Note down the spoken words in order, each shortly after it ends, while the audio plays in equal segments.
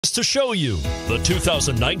To show you the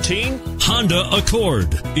 2019 Honda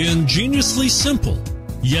Accord. Ingeniously simple,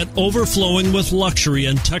 yet overflowing with luxury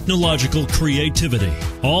and technological creativity.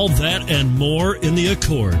 All that and more in the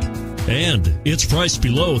Accord. And it's priced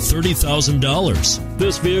below $30,000.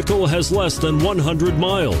 This vehicle has less than 100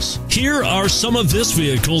 miles. Here are some of this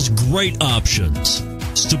vehicle's great options: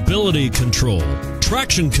 stability control,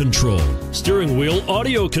 traction control, steering wheel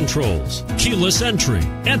audio controls, keyless entry,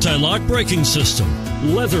 anti-lock braking system,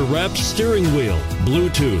 leather-wrapped steering wheel,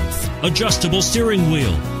 Bluetooth, adjustable steering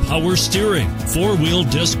wheel, power steering, four-wheel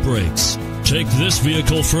disc brakes. Take this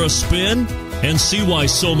vehicle for a spin and see why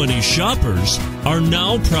so many shoppers are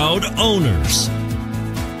now proud owners.